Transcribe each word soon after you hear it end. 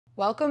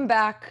Welcome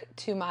back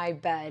to my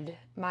bed,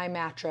 my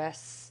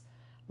mattress,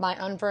 my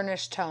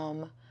unfurnished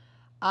home.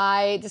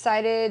 I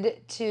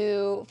decided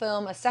to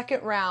film a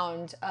second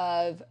round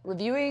of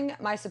reviewing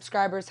my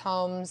subscribers'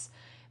 homes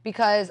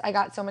because I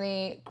got so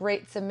many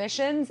great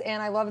submissions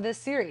and I love this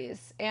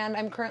series. And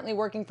I'm currently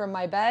working from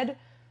my bed,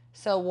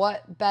 so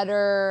what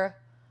better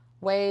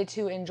way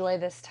to enjoy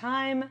this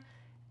time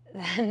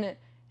than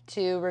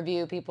to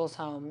review people's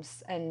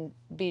homes and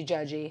be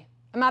judgy.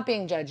 I'm not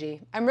being judgy.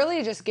 I'm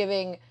really just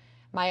giving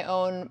my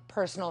own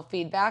personal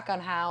feedback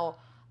on how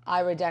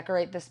I would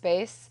decorate the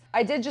space.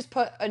 I did just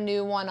put a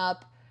new one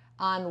up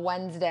on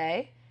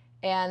Wednesday,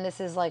 and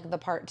this is like the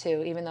part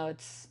 2, even though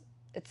it's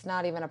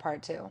not even a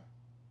part 2.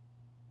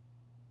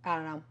 I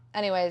don't know.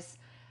 Anyways,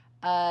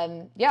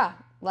 yeah,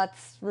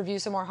 let's review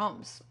some more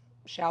homes,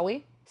 shall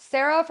we?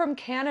 Sarah from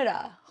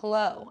Canada,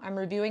 hello. I'm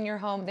reviewing your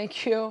home.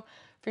 Thank you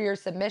for your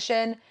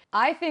submission.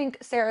 I think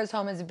Sarah's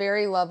home is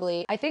very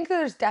lovely. I think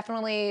there's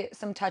definitely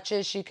some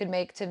touches she could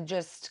make to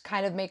just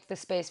kind of make the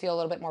space feel a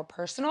little bit more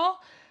personal,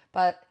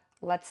 but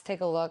let's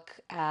take a look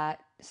at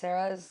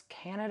Sarah's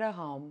Canada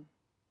home.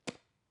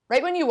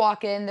 Right when you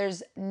walk in,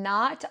 there's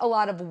not a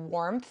lot of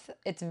warmth.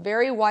 It's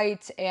very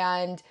white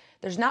and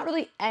there's not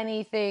really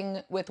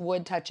anything with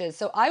wood touches.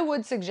 So I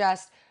would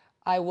suggest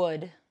adding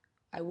wood.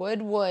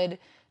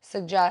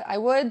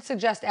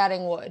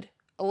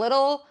 A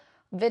little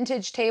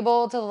vintage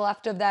table to the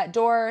left of that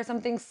door,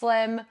 something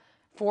slim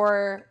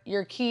for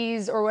your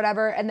keys or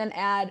whatever, and then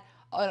add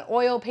an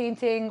oil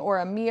painting or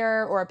a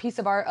mirror or a piece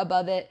of art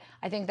above it.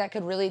 I think that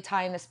could really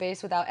tie in the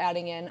space without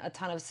adding in a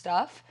ton of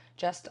stuff.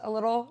 Just a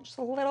little table, just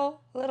a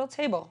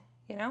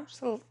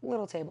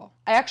little table.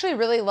 I actually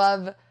really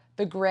love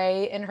the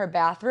gray in her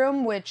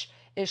bathroom, which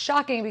is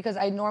shocking because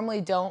I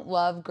normally don't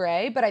love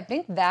gray, but I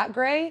think that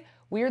gray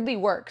weirdly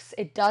works.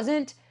 It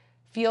doesn't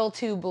feel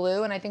too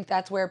blue, and I think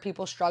that's where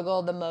people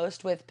struggle the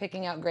most with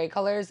picking out gray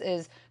colors,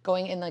 is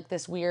going in like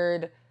this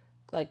weird,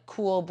 like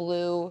cool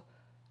blue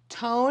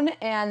tone,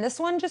 and this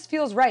one just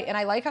feels right. And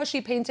I like how she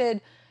painted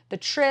the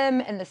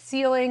trim and the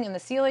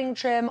ceiling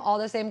trim all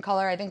the same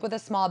color. I think with a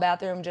small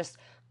bathroom, just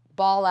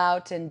ball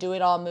out and do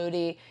it all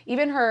moody.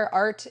 Even her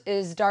art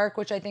is dark,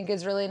 which I think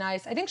is really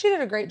nice. I think she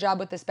did a great job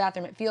with this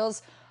bathroom. It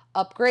feels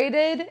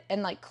upgraded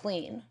and like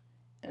clean.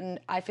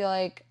 And I feel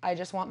like I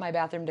just want my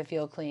bathroom to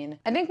feel clean.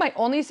 I think my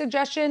only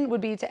suggestion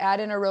would be to add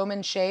in a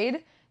Roman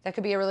shade. That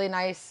could be a really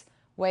nice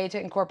way to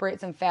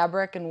incorporate some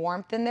fabric and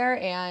warmth in there,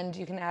 and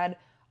you can add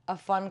a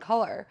fun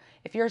color.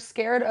 If you're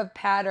scared of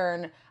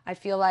pattern, I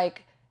feel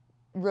like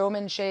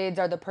Roman shades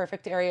are the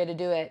perfect area to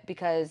do it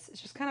because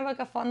it's just kind of like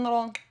a fun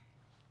little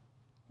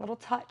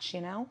touch,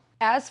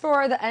 As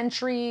for the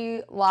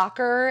entry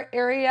locker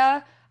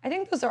area, I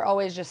think those are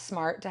always just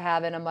smart to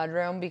have in a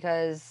mudroom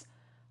because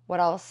what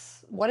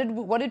else? What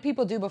did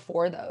people do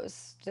before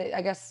those?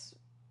 I guess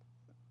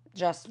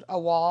just a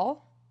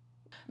wall.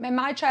 In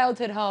my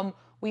childhood home,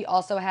 we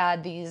also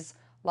had these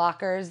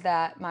lockers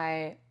that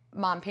my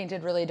mom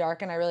painted really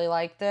dark and I really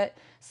liked it.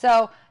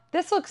 So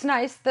this looks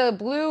nice. The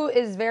blue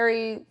is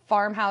very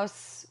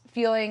farmhouse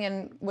feeling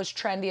and was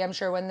trendy, I'm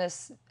sure, when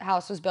this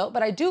house was built,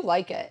 but I do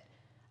like it.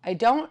 I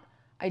don't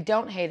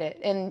hate it,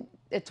 and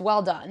it's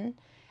well done.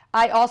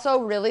 I also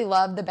really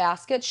love the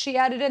baskets she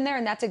added in there,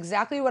 and that's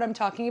exactly what I'm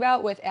talking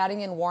about with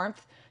adding in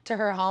warmth to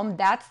her home.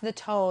 That's the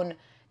tone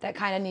that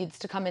kind of needs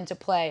to come into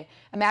play.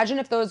 Imagine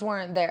if those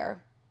weren't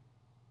there.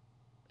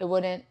 It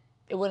wouldn't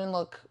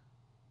look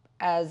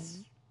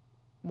as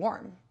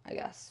warm, I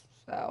guess.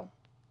 So,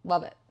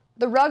 love it.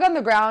 The rug on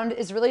the ground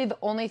is really the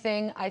only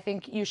thing I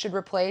think you should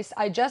replace.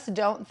 I just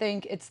don't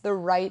think it's the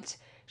right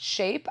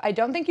shape. I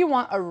don't think you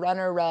want a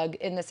runner rug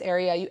in this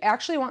area. You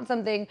actually want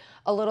something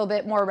a little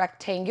bit more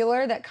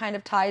rectangular that kind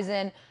of ties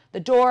in the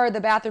door, the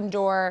bathroom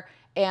door,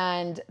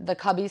 and the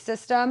cubby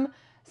system.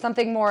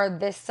 Something more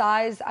this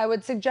size, I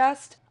would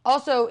suggest.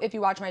 Also, if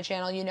you watch my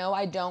channel, you know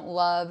I don't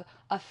love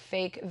a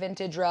fake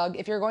vintage rug.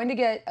 If you're going to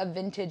get a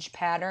vintage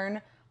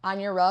pattern on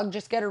your rug,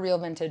 just get a real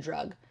vintage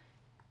rug,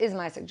 is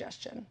my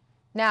suggestion.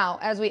 Now,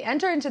 as we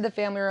enter into the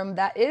family room,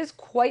 that is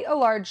quite a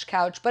large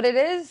couch, but it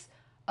is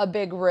a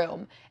big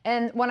room.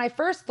 And when I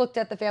first looked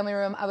at the family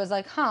room, I was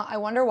like, I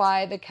wonder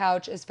why the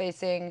couch is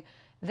facing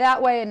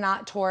that way and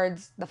not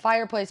towards the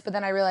fireplace. But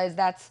then I realized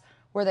that's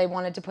where they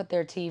wanted to put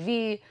their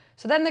TV.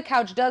 So then the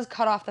couch does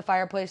cut off the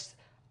fireplace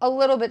a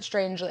little bit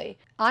strangely.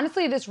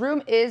 Honestly, this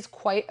room is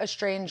quite a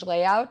strange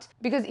layout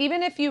because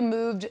even if you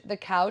moved the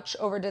couch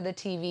over to the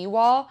TV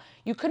wall,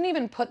 you couldn't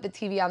even put the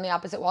TV on the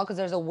opposite wall because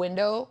there's a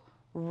window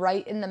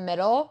right in the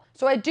middle.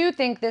 So I do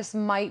think this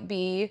might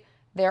be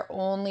their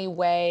only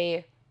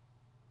way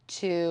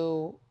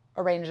to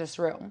arrange this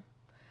room.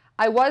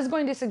 I was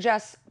going to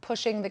suggest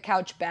pushing the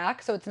couch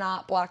back so it's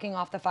not blocking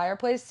off the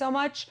fireplace so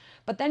much,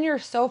 but then you're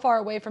so far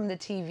away from the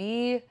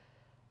TV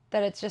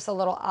that it's just a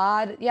little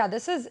odd. Yeah,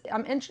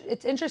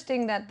 it's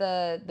interesting that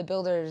the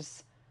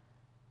builders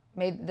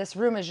made this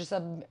room is just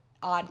an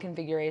odd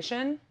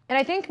configuration. And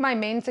I think my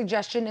main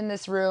suggestion in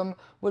this room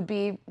would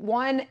be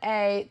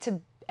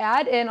to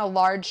add in a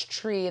large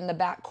tree in the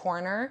back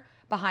corner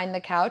behind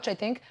the couch. I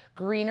think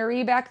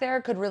greenery back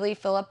there could really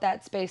fill up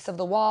that space of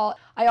the wall.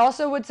 I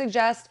also would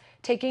suggest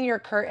taking your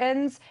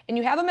curtains, and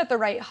you have them at the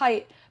right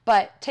height,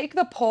 but take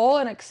the pole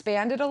and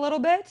expand it a little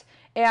bit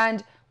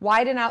and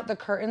widen out the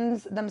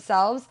curtains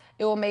themselves.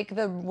 It will make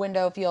the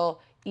window feel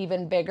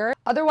even bigger.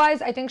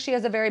 Otherwise, I think she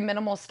has a very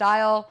minimal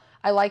style.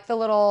 I like the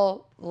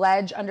little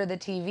ledge under the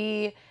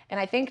TV, and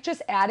I think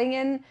just adding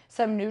in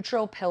some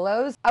neutral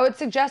pillows. I would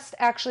suggest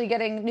actually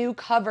getting new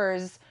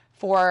covers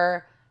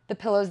for the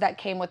pillows that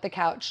came with the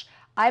couch.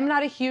 I'm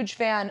not a huge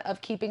fan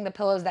of keeping the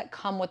pillows that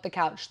come with the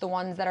couch, the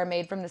ones that are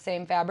made from the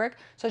same fabric.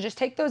 So just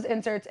take those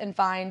inserts and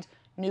find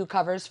new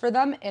covers for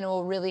them, and it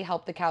will really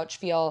help the couch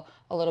feel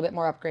a little bit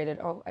more upgraded.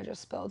 Oh, I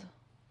just spilled.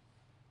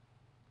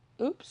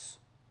 Oops.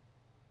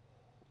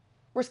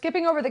 We're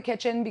skipping over the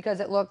kitchen because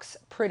it looks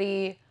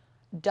pretty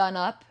done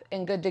up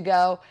and good to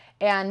go,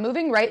 and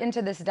moving right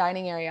into this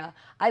dining area.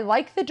 I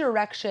like the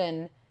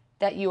direction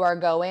that you are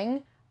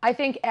going. I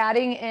think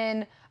adding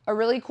in a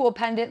really cool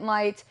pendant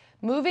light,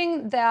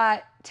 moving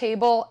that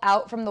table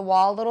out from the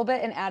wall a little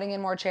bit and adding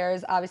in more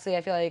chairs. Obviously,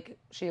 I feel like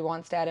she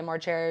wants to add in more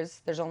chairs.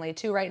 There's only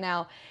 2 right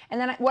now.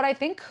 And then what I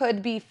think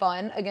could be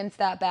fun against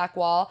that back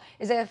wall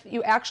is if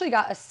you actually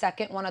got a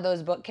second one of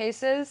those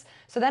bookcases.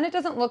 So then it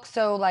doesn't look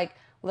so like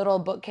little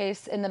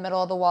bookcase in the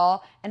middle of the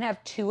wall, and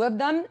have 2 of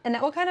them. And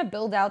that will kind of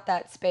build out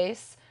that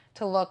space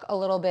to look a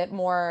little bit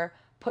more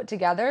put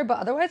together. But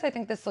otherwise, I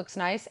think this looks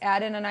nice.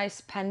 Add in a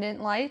nice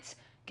pendant light,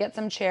 get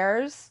some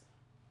chairs,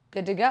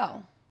 good to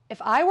go.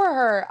 If I were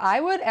her,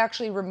 I would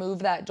actually remove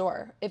that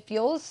door. It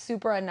feels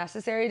super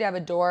unnecessary to have a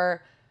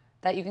door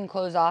that you can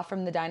close off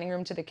from the dining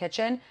room to the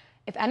kitchen.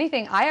 If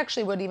anything, I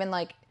actually would even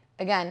like,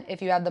 again,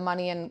 if you have the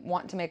money and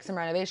want to make some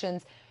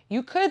renovations,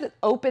 you could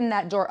open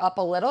that door up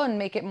a little and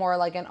make it more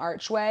like an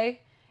archway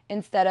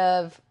instead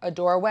of a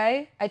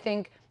doorway. I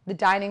think the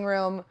dining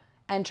room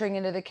entering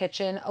into the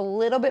kitchen, a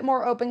little bit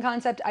more open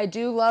concept. I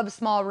do love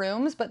small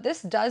rooms, but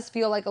this does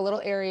feel like a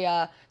little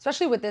area,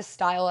 especially with this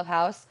style of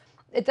house.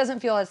 It doesn't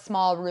feel as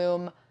small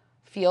room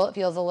feel. It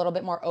feels a little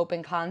bit more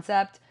open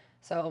concept.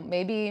 So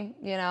maybe,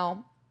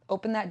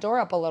 open that door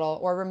up a little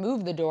or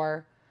remove the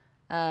door.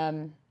 I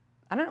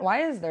don't know.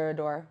 Why is there a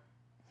door?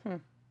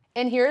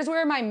 And here's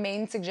where my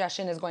main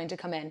suggestion is going to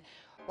come in.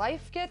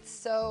 Life gets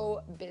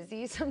so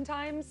busy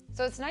sometimes,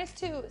 so it's nice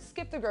to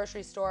skip the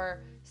grocery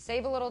store,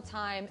 save a little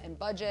time and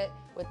budget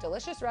with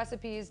delicious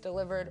recipes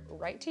delivered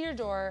right to your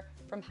door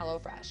from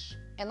HelloFresh.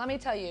 And let me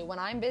tell you, when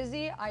I'm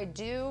busy, I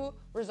do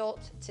resort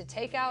to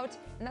takeout,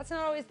 and that's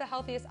not always the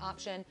healthiest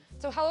option.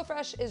 So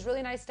HelloFresh is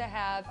really nice to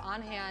have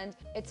on hand.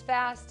 It's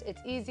fast,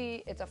 it's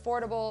easy, it's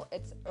affordable,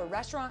 it's a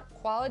restaurant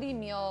quality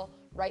meal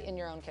right in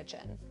your own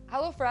kitchen.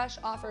 HelloFresh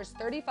offers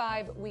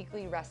 35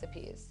 weekly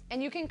recipes,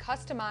 and you can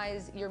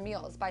customize your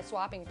meals by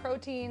swapping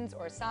proteins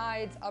or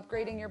sides,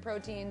 upgrading your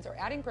proteins, or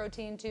adding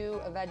protein to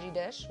a veggie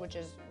dish, which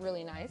is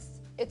really nice.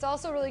 It's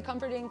also really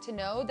comforting to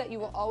know that you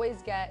will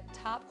always get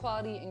top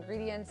quality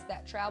ingredients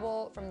that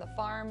travel from the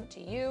farm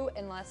to you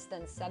in less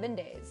than 7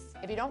 days.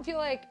 If you don't feel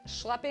like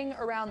schlepping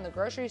around the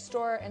grocery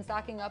store and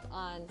stocking up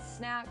on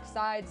snacks,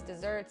 sides,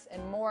 desserts,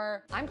 and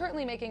more, I'm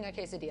currently making a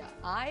quesadilla.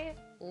 I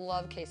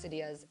love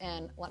quesadillas,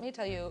 and let me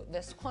tell you,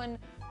 this one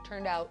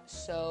turned out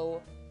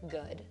so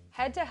good.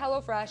 Head to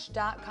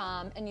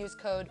HelloFresh.com and use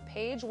code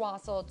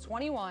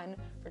PaigeWassel21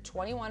 for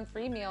 21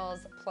 free meals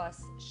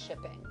plus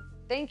shipping.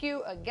 Thank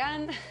you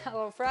again,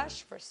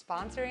 HelloFresh, for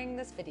sponsoring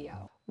this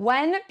video.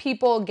 When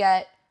people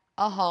get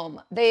a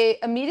home, they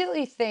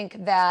immediately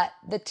think that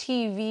the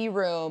TV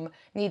room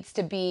needs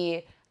to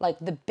be like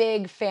the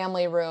big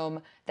family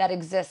room that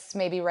exists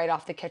maybe right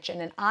off the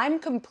kitchen, and I'm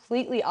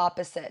completely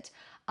opposite.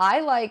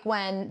 I like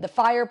when the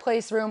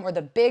fireplace room or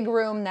the big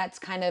room that's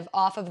kind of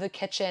off of the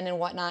kitchen and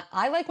whatnot,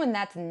 I like when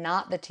that's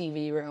not the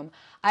TV room.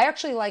 I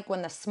actually like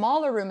when the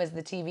smaller room is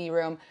the TV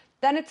room.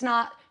 Then it's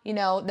not,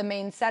 the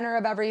main center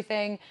of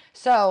everything.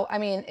 So,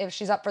 if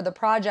she's up for the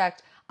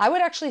project, I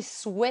would actually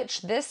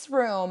switch this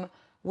room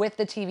with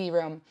the TV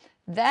room.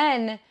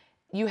 Then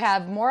you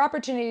have more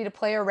opportunity to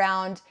play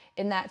around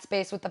in that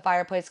space with the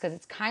fireplace because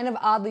it's kind of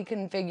oddly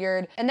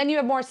configured. And then you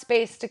have more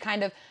space to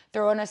kind of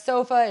throw in a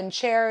sofa and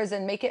chairs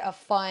and make it a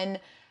fun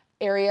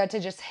area to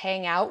just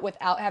hang out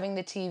without having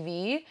the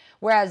TV.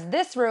 Whereas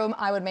this room,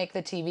 I would make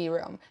the TV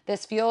room.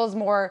 This feels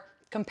more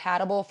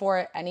compatible for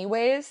it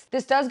anyways.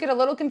 This does get a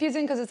little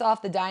confusing because it's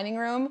off the dining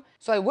room.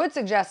 So I would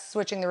suggest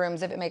switching the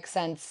rooms if it makes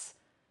sense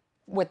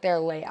with their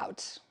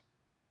layout.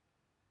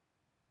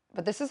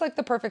 But this is like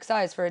the perfect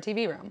size for a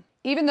TV room.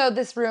 Even though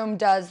this room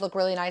does look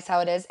really nice how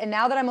it is, and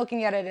now that I'm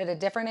looking at it at a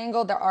different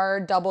angle, there are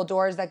double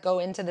doors that go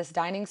into this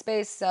dining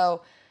space,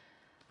 so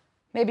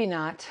maybe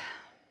not.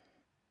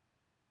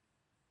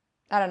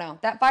 I don't know.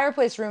 That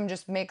fireplace room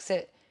just makes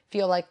it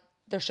feel like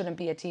there shouldn't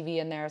be a TV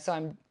in there, so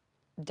I'm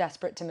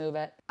desperate to move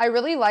it. I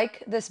really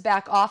like this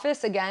back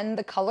office. Again,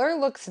 the color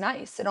looks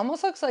nice. It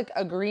almost looks like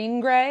a green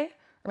gray,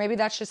 or maybe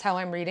that's just how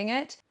I'm reading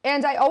it.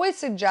 And I always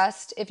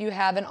suggest, if you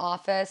have an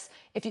office,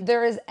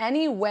 there is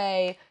any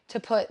way to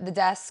put the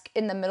desk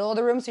in the middle of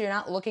the room so you're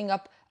not looking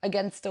up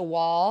against a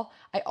wall.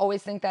 I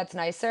always think that's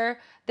nicer.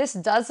 This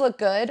does look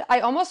good. I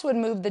almost would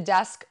move the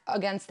desk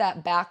against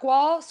that back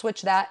wall,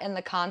 switch that and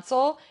the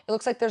console. It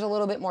looks like there's a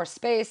little bit more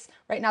space.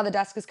 Right now the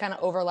desk is kind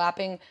of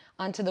overlapping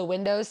onto the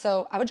windows,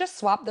 so I would just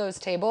swap those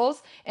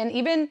tables. And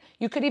even,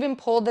 you could even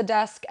pull the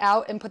desk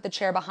out and put the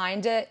chair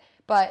behind it,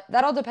 but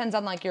that all depends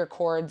on like your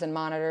cords and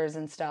monitors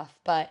and stuff.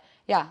 But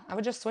yeah, I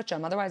would just switch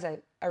them. Otherwise, I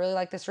really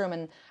like this room,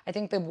 and I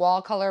think the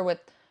wall color with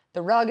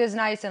the rug is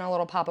nice and a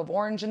little pop of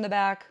orange in the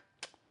back.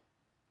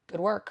 Good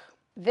work.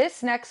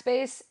 This next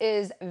space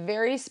is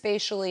very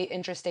spatially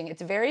interesting.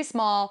 It's very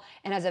small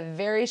and has a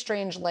very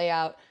strange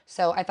layout,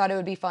 so I thought it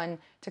would be fun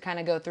to kind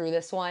of go through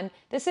this one.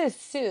 This is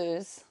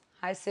Suze,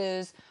 hi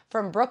Suze,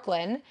 from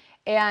Brooklyn,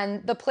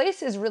 and the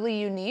place is really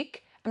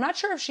unique. I'm not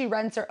sure if she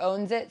rents or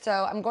owns it,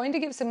 so I'm going to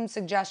give some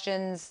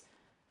suggestions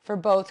for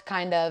both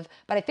kind of,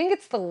 but I think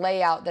it's the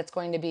layout that's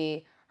going to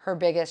be her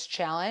biggest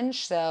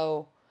challenge.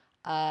 So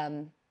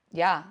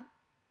yeah,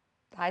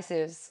 hi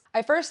Suze.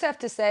 I first have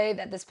to say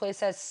that this place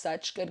has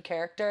such good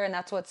character, and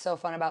that's what's so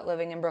fun about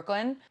living in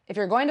Brooklyn. If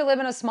you're going to live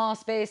in a small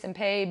space and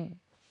pay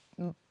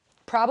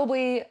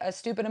probably a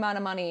stupid amount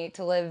of money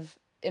to live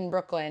in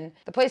Brooklyn,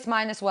 the place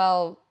might as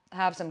well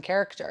have some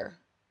character.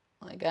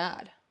 My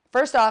God.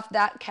 First off,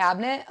 that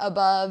cabinet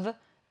above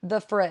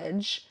the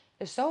fridge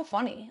is so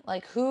funny.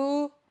 Like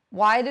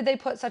why did they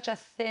put such a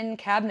thin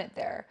cabinet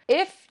there?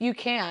 If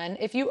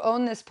you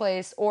own this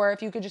place, or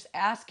if you could just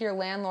ask your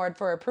landlord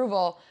for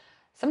approval,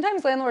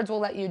 sometimes landlords will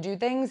let you do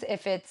things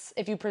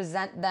if you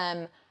present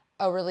them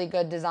a really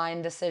good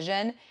design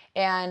decision.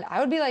 And I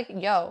would be like,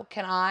 yo,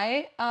 can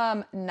I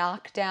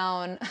knock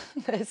down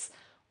this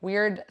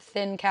weird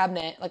thin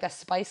cabinet, like a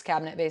spice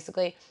cabinet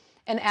basically,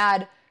 and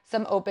add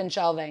some open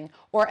shelving,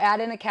 or add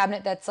in a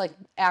cabinet that's like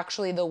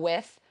actually the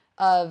width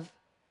of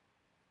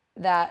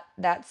that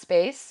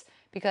space,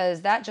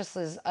 because that just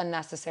is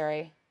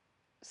unnecessary.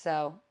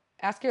 So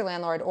ask your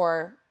landlord,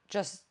 or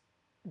just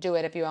do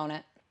it if you own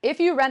it. If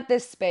you rent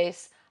this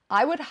space,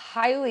 I would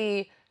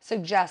highly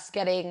suggest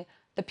getting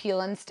the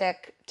peel and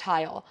stick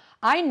tile.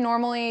 I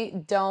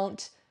normally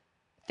don't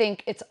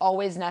think it's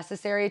always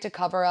necessary to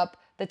cover up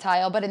the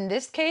tile, but in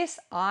this case,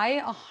 I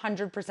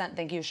 100%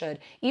 think you should.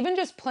 Even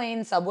just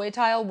plain subway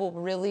tile will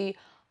really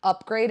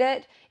upgrade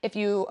it. If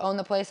you own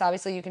the place,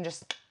 obviously you can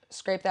just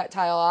scrape that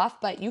tile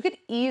off, but you could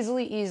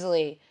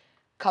easily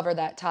cover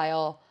that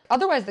tile.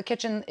 Otherwise, the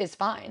kitchen is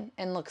fine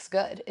and looks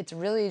good. It's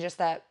really just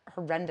that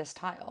horrendous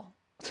tile.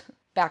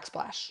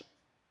 Backsplash,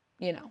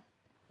 you know.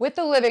 With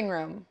the living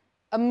room,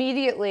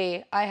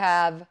 immediately I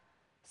have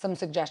some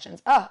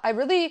suggestions.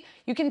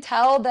 You can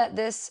tell that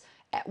this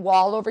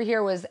wall over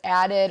here was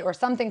added or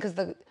something, because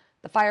the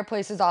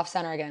fireplace is off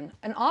center again.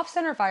 An off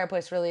center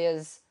fireplace really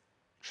is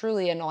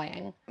truly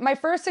annoying. My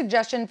first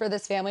suggestion for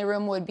this family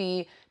room would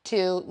be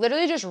to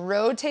literally just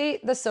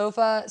rotate the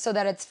sofa so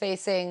that it's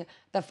facing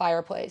the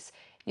fireplace.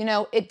 You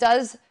know, it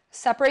does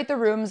separate the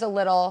rooms a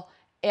little,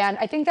 and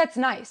I think that's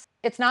nice.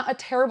 It's not a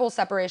terrible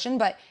separation,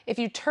 but if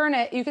you turn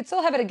it, you could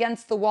still have it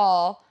against the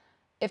wall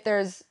if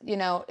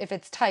if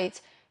it's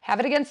tight. Have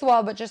it against the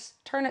wall, but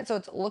just turn it so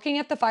it's looking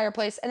at the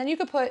fireplace. And then you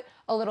could put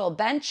a little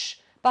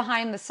bench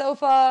behind the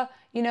sofa,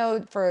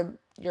 for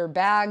your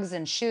bags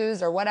and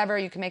shoes or whatever.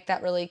 You can make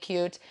that really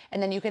cute.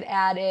 And then you could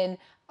add in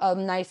a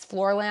nice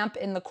floor lamp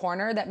in the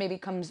corner that maybe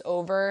comes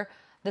over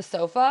the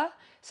sofa.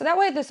 So that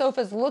way the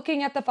sofa's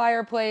looking at the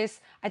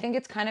fireplace. I think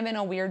it's kind of in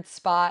a weird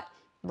spot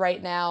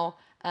right now.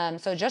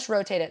 So just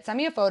rotate it. Send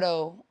me a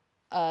photo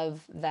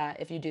of that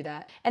if you do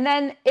that. And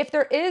then if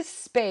there is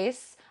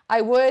space,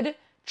 I would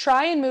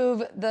try and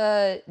move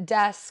the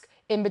desk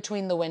in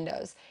between the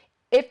windows.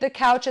 If the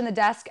couch and the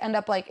desk end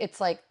up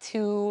it's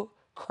too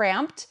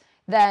cramped,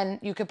 then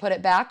you could put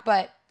it back.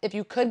 But if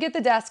you could get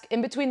the desk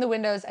in between the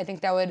windows, I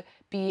think that would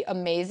be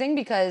amazing,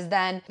 because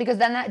then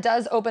that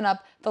does open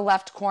up the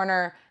left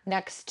corner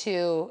next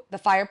to the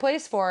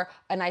fireplace for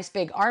a nice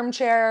big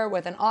armchair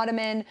with an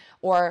ottoman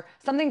or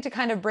something to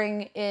kind of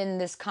bring in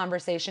this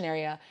conversation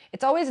area.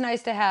 It's always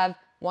nice to have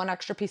one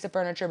extra piece of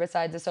furniture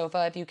besides the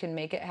sofa if you can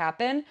make it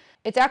happen.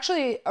 It's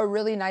actually a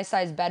really nice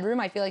sized bedroom.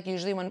 I feel like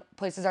usually when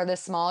places are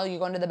this small, you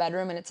go into the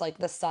bedroom and it's like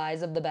the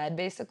size of the bed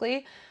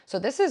basically. So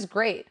this is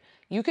great.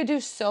 You could do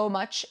so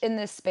much in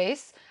this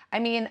space. I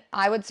mean,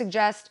 I would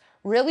suggest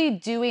really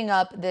doing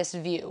up this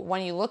view.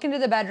 When you look into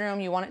the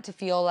bedroom, you want it to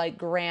feel like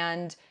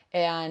grand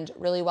and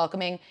really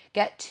welcoming.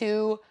 Get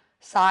 2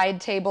 side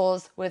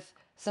tables with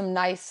some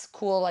nice,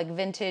 cool,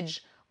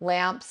 vintage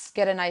lamps.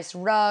 Get a nice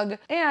rug.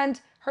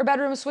 And her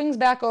bedroom swings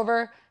back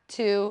over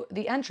to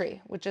the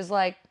entry, which is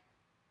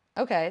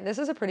okay, this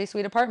is a pretty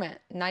sweet apartment.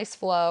 Nice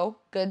flow,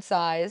 good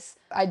size.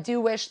 I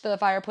do wish the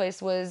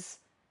fireplace was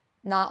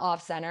not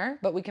off center,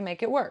 but we can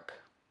make it work.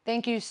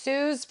 Thank you,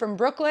 Suze from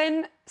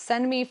Brooklyn.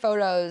 Send me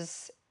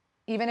photos,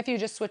 even if you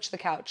just switch the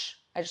couch.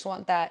 I just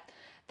want that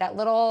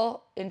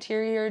little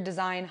interior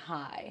design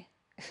high.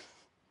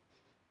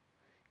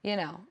 You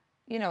know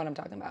what I'm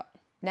talking about.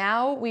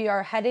 Now we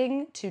are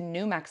heading to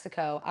New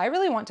Mexico. I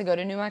really want to go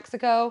to New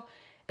Mexico.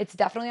 It's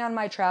definitely on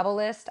my travel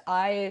list.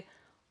 I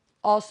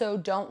also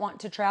don't want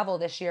to travel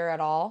this year at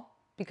all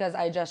because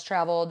I just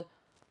traveled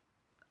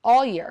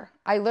all year.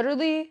 I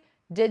literally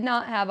did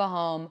not have a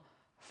home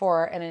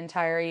for an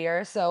entire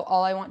year. So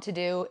all I want to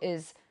do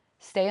is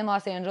stay in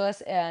Los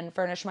Angeles and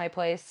furnish my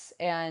place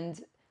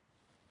and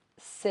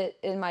sit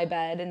in my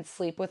bed and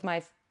sleep with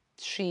my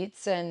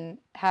sheets and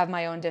have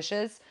my own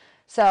dishes.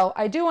 So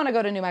I do want to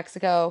go to New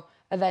Mexico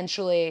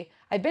eventually.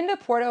 I've been to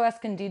Puerto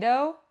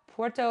Escondido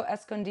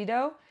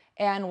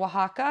and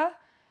Oaxaca,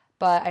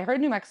 but I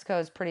heard New Mexico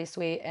is pretty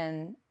sweet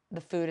and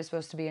the food is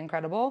supposed to be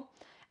incredible.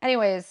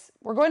 Anyways,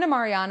 we're going to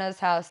Mariana's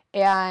house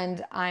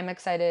and I'm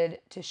excited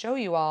to show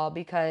you all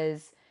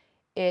because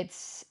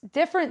it's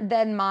different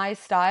than my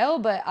style,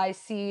 but I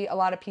see a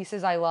lot of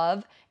pieces I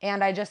love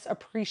and I just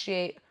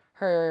appreciate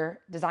her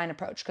design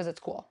approach because it's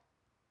cool.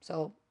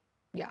 So,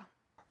 yeah.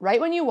 Right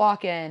when you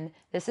walk in,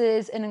 this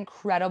is an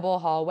incredible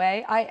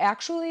hallway. I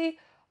actually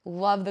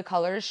love the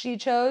colors she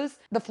chose.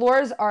 The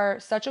floors are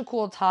such a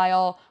cool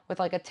tile with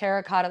like a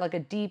terracotta, like a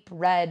deep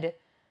red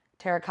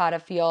terracotta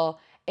feel.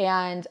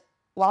 And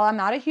while I'm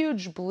not a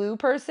huge blue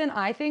person,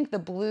 I think the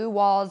blue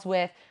walls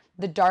with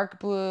the dark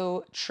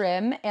blue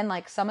trim and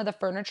like some of the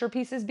furniture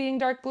pieces being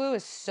dark blue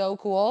is so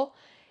cool.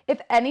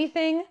 If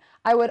anything,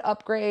 I would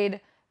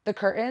upgrade the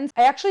curtains.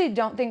 I actually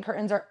don't think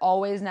curtains are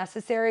always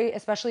necessary,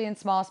 especially in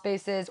small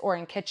spaces or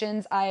in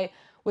kitchens. I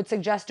would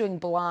suggest doing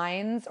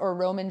blinds or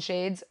Roman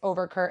shades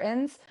over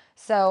curtains.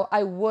 So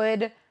I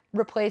would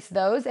replace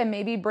those and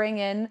maybe bring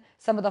in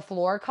some of the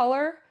floor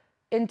color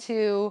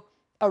into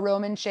a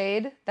Roman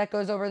shade that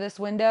goes over this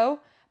window.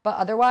 But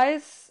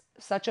otherwise,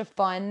 such a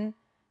fun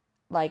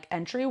like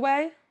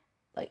entryway.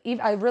 Like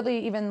I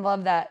really even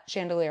love that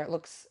chandelier. It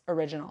looks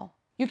original.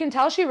 You can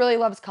tell she really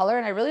loves color,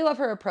 and I really love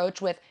her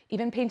approach with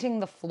even painting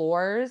the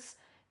floors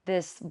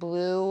this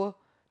blue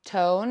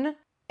tone.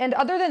 And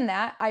other than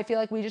that, I feel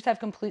like we just have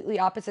completely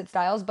opposite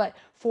styles, but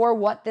for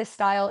what this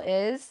style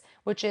is,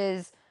 which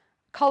is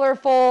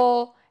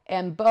colorful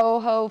and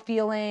boho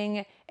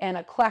feeling and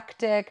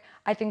eclectic,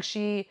 I think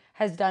she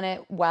has done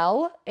it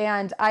well.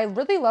 And I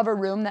really love a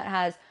room that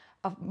has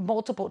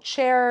multiple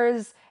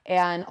chairs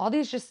and all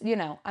these just,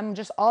 I'm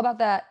just all about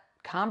that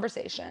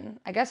conversation.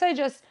 I guess I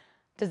just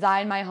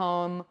design my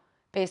home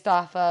based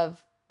off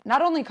of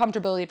not only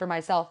comfortability for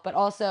myself, but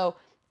also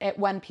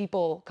when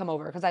people come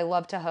over because I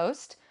love to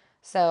host.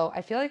 So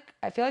I feel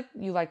like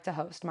you like to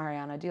host,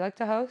 Mariana. Do you like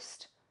to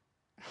host?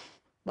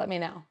 Let me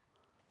know.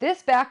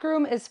 This back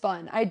room is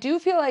fun. I do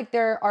feel like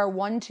there are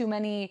one too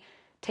many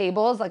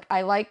tables. Like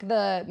I like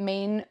the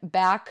main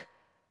back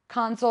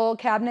console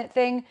cabinet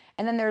thing,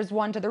 and then there's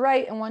one to the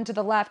right and one to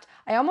the left.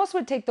 I almost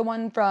would take the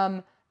one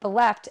from the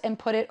left and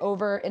put it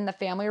over in the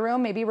family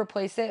room, maybe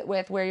replace it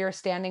with where your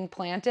standing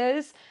plant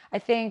is. I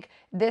think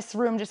this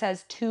room just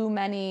has too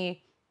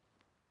many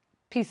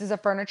pieces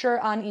of furniture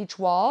on each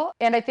wall,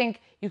 and I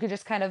think you could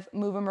just kind of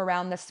move them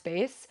around the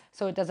space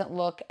so it doesn't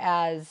look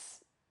as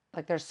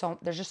like there's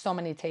just so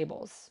many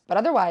tables. But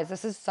otherwise,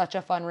 this is such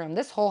a fun room.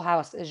 This whole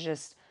house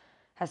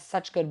has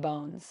such good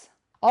bones.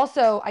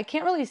 Also, I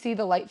can't really see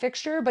the light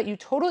fixture, but you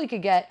totally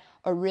could get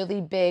a really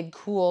big,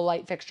 cool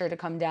light fixture to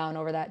come down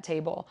over that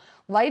table.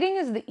 Lighting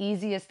is the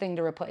easiest thing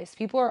to replace.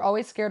 People are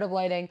always scared of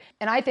lighting.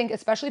 And I think,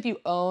 especially if you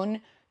own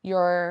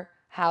your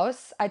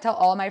house, I tell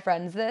all my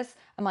friends this.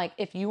 I'm like,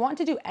 if you want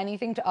to do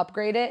anything to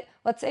upgrade it,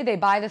 let's say they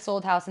buy this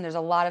old house and there's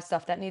a lot of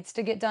stuff that needs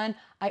to get done,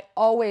 I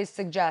always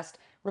suggest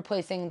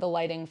replacing the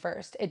lighting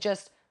first. It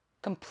just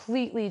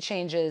completely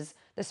changes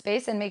the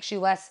space and makes you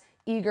less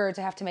eager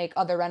to have to make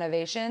other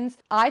renovations.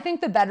 I think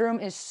the bedroom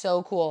is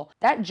so cool.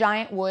 That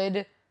giant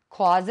wood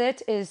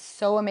closet is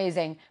so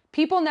amazing.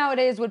 People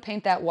nowadays would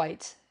paint that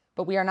white,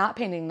 but we are not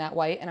painting that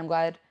white, and I'm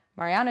glad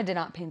Mariana did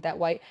not paint that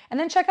white. And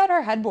then check out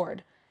her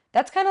headboard.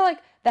 That's kind of like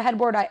the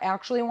headboard I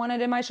actually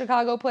wanted in my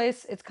Chicago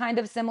place. It's kind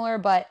of similar,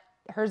 but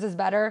hers is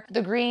better.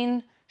 The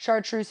green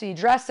chartreuse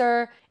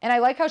dresser, and I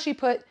like how she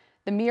put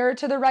the mirror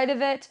to the right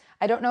of it.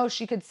 I don't know if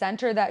she could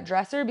center that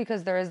dresser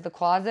because there is the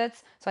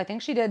closets, so I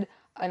think she did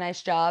a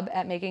nice job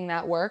at making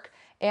that work.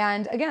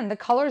 And again, the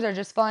colors are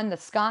just fun. The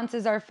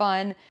sconces are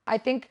fun. I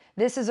think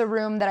this is a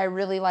room that I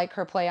really like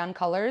her play on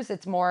colors.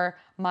 It's more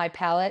my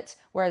palette,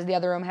 whereas the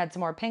other room had some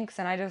more pinks,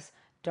 and I just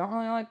don't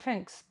really like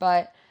pinks.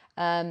 But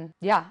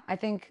yeah, I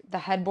think the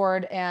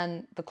headboard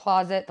and the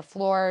closet, the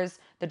floors,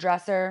 the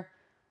dresser,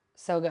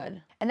 so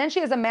good. And then she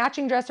has a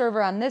matching dresser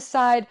over on this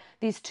side.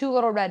 These two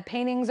little red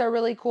paintings are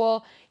really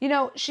cool.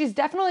 She's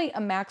definitely a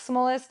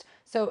maximalist.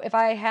 So if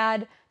I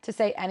had to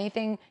say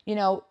anything,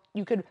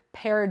 you could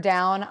pare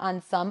down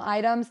on some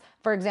items.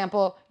 For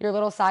example, your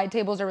little side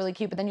tables are really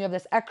cute, but then you have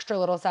this extra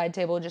little side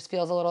table. It just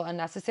feels a little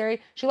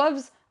unnecessary. She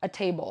loves a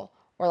table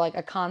or like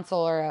a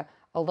console or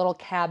a little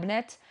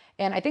cabinet.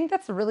 And I think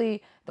that's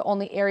really the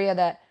only area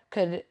that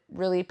could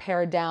really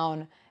pare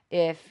down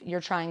if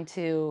you're trying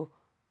to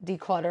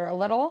declutter a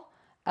little.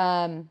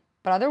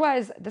 But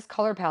otherwise, this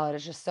color palette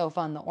is just so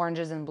fun. The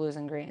oranges and blues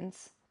and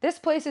greens. This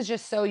place is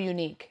just so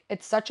unique.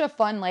 It's such a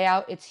fun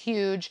layout. It's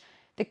huge.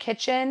 The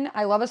kitchen,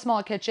 I love a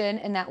small kitchen,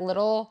 and that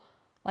little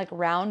like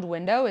round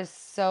window is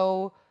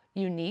so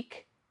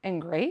unique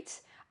and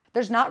great.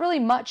 There's not really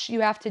much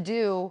you have to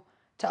do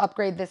to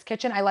upgrade this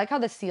kitchen. I like how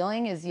the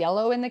ceiling is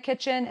yellow in the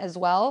kitchen as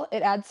well.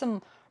 It adds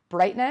some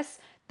brightness.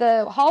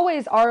 The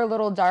hallways are a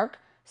little dark,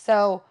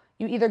 so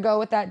you either go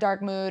with that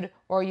dark mood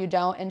or you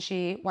don't, and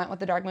she went with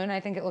the dark mood, and I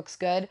think it looks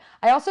good.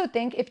 I also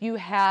think if you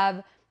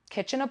have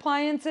kitchen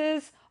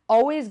appliances,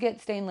 always get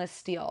stainless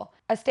steel.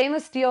 A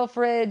stainless steel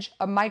fridge,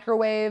 a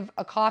microwave,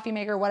 a coffee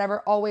maker,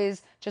 whatever,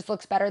 always just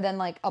looks better than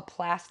like a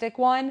plastic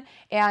one.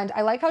 And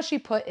I like how she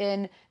put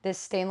in this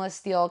stainless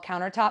steel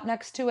countertop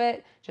next to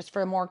it just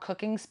for more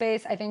cooking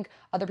space. I think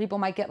other people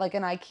might get like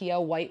an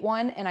IKEA white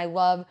one, and I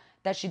love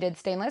that she did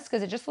stainless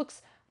because it just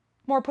looks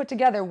more put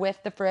together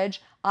with the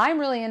fridge. I'm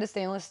really into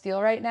stainless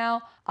steel right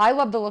now. I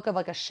love the look of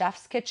like a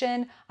chef's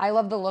kitchen. I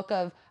love the look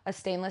of a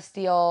stainless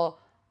steel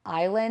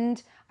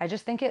island. I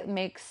just think it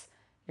makes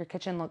your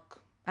kitchen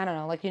look, I don't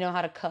know, like you know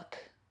how to cook,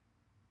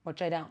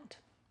 which I don't.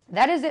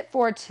 That is it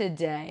for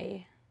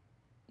today.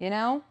 You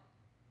know,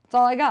 that's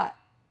all I got.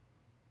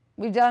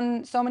 We've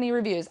done so many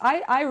reviews.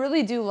 I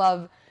really do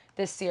love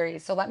this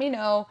series. So let me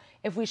know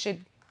if we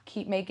should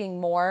keep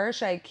making more.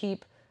 Should I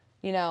keep,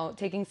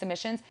 taking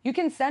submissions? You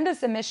can send a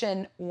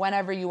submission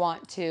whenever you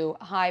want to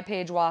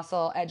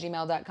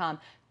highpaigewassel@gmail.com.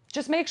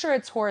 Just make sure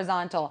it's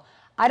horizontal.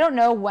 I don't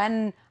know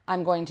when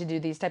I'm going to do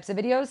these types of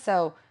videos,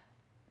 so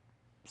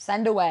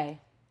send away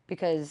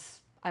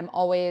because I'm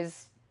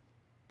always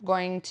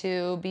going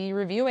to be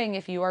reviewing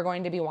if you are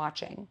going to be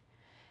watching.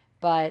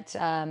 But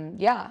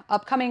yeah,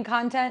 upcoming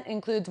content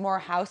includes more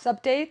house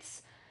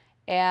updates,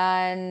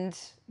 and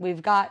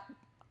we've got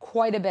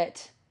quite a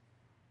bit.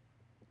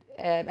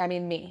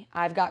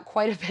 I've got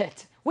quite a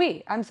bit.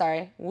 We've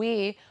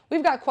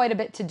got quite a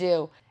bit to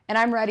do, and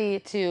I'm ready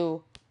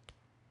to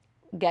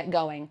get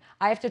going.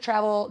 I have to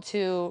travel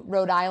to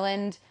Rhode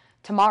Island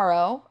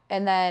tomorrow,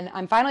 and then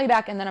I'm finally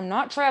back, and then I'm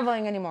not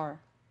traveling anymore.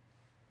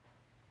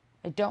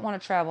 I don't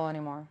want to travel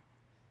anymore.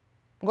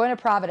 I'm going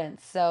to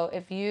Providence, so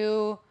if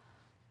you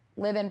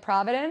live in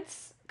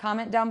Providence,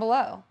 comment down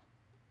below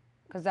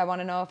because I want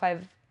to know if I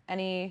have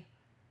any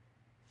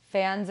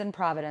fans in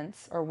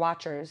Providence or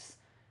watchers.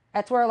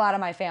 That's where a lot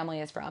of my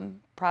family is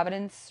from,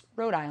 Providence,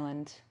 Rhode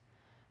Island.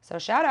 So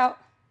shout out.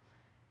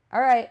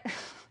 All right.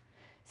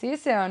 See you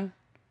soon.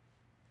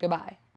 Goodbye.